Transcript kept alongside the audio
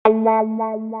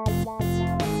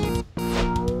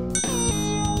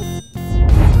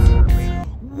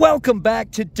Welcome back.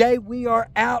 Today we are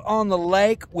out on the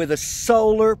lake with a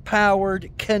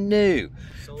solar-powered canoe.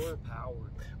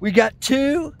 Solar-powered. We got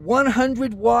two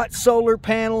 100-watt solar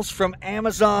panels from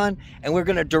Amazon, and we're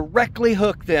going to directly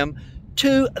hook them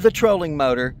to the trolling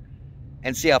motor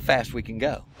and see how fast we can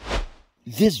go.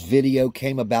 This video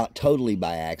came about totally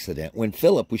by accident when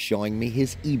Philip was showing me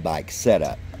his e-bike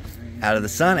setup. Out of the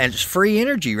sun, and it's free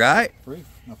energy, right? Free.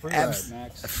 No, free ride,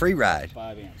 max. A free ride.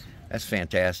 5 amps. That's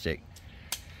fantastic.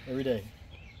 Every day.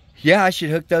 Yeah, I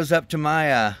should hook those up to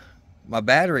my my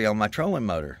battery on my trolling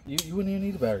motor. You wouldn't even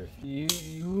need a battery. You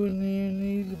wouldn't even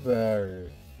need a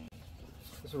battery.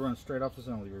 This will run straight off the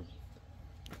sun with your...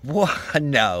 What?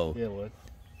 No. Yeah, it would.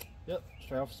 Yep,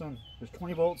 straight off the sun. There's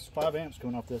 20 volts, 5 amps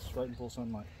going off this right in full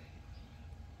sunlight.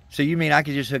 So you mean I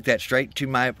could just hook that straight to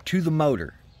the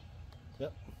motor?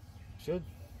 Yep, should.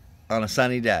 On a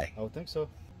sunny day? I would think so.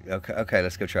 Okay,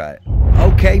 let's go try it.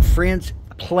 Okay, friends,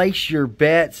 place your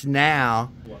bets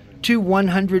now. Two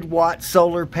 100-watt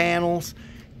solar panels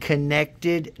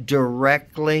connected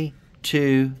directly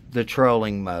to the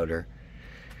trolling motor.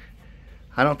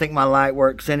 I don't think my light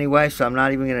works anyway, so I'm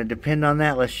not even going to depend on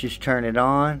that. Let's just turn it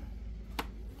on.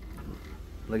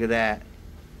 Look at that.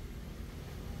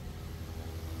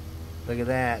 Look at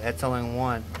that. That's only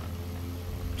 1,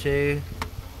 2,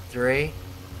 3,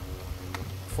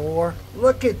 4.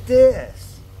 Look at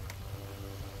this.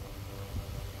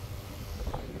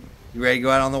 You ready to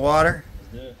go out on the water?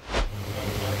 Yeah.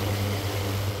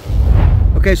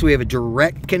 Okay, so we have a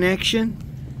direct connection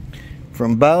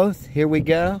from both. Here we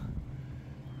go.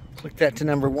 Click that to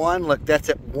number 1. Look, that's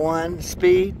at 1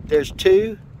 speed. There's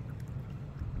 2.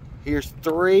 Here's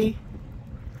 3.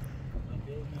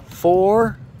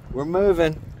 4. We're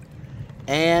moving.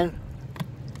 And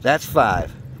that's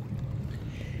 5.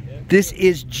 This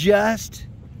is just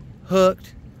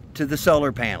hooked to the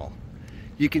solar panel.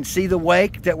 You can see the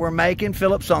wake that we're making.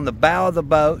 Philip's on the bow of the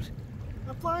boat.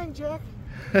 I'm flying, Jack.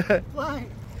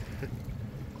 Flying.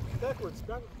 Backwards.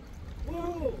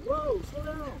 Whoa, slow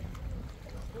down.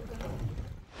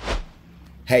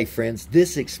 Hey friends,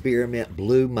 this experiment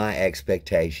blew my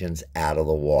expectations out of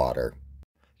the water.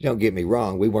 Don't get me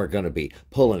wrong, we weren't going to be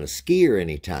pulling a skier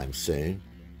anytime soon,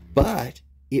 but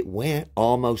it went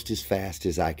almost as fast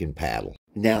as I can paddle.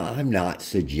 Now, I'm not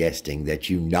suggesting that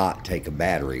you not take a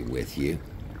battery with you.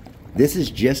 This is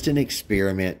just an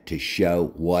experiment to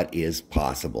show what is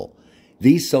possible.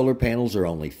 These solar panels are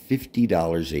only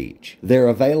 $50 each. They're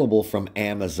available from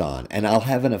Amazon, and I'll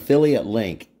have an affiliate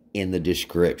link in the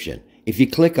description. If you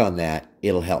click on that,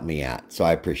 it'll help me out, so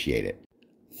I appreciate it.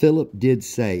 Philip did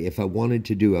say if I wanted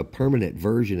to do a permanent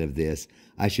version of this,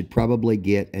 I should probably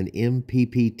get an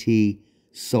MPPT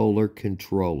solar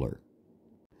controller.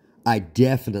 I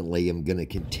definitely am going to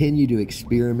continue to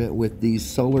experiment with these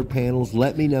solar panels.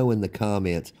 Let me know in the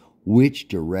comments which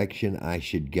direction I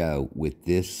should go with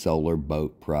this solar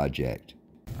boat project.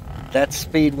 That's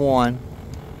speed 1,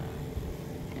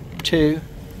 2,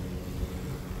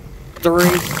 3,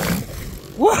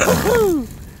 woohoo!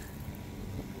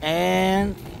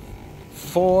 And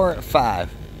 4,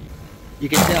 5. You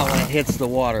can tell when it hits the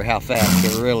water how fast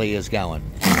it really is going.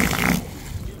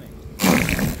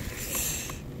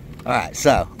 Alright,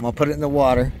 so I'm going to put it in the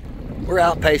water. We're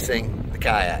outpacing the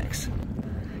kayaks.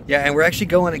 Yeah, and we're actually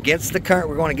going against the current.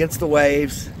 We're going against the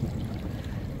waves.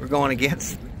 We're going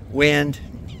against wind.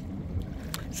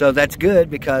 So that's good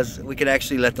because we could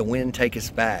actually let the wind take us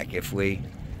back. If we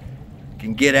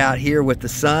can get out here with the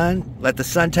sun, let the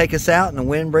sun take us out and the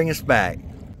wind bring us back.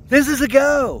 This is a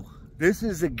go. This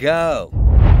is a go.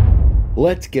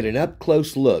 Let's get an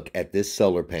up-close look at this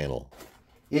solar panel.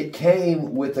 It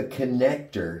came with a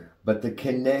connector, but the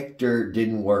connector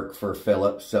didn't work for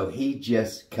Philip, so he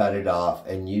just cut it off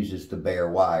and uses the bare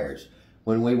wires.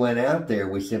 When we went out there,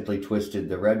 we simply twisted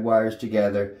the red wires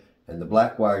together and the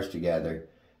black wires together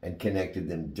and connected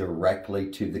them directly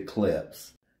to the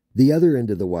clips. The other end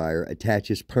of the wire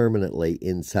attaches permanently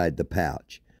inside the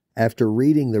pouch. After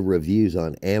reading the reviews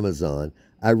on Amazon,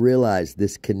 I realized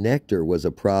this connector was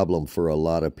a problem for a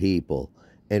lot of people,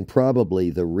 and probably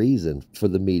the reason for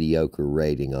the mediocre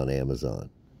rating on Amazon.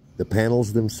 The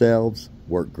panels themselves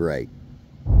work great.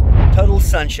 Total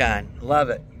sunshine. Love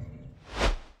it.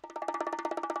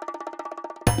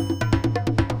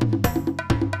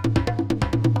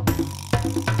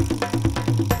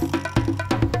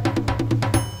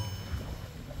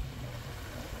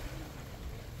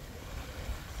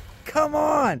 Come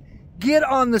on, get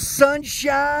on the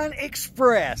Sunshine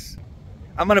Express.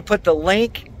 I'm going to put the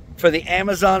link for the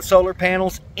Amazon solar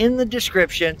panels in the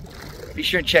description. Be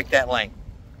sure and check that link.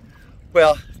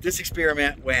 Well, this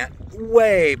experiment went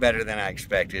way better than I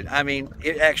expected. I mean,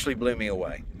 it actually blew me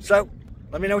away. So,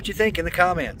 let me know what you think in the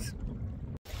comments.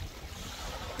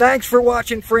 Thanks for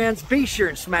watching, friends. Be sure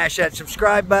and smash that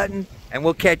subscribe button, and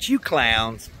we'll catch you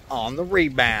clowns on the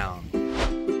rebound.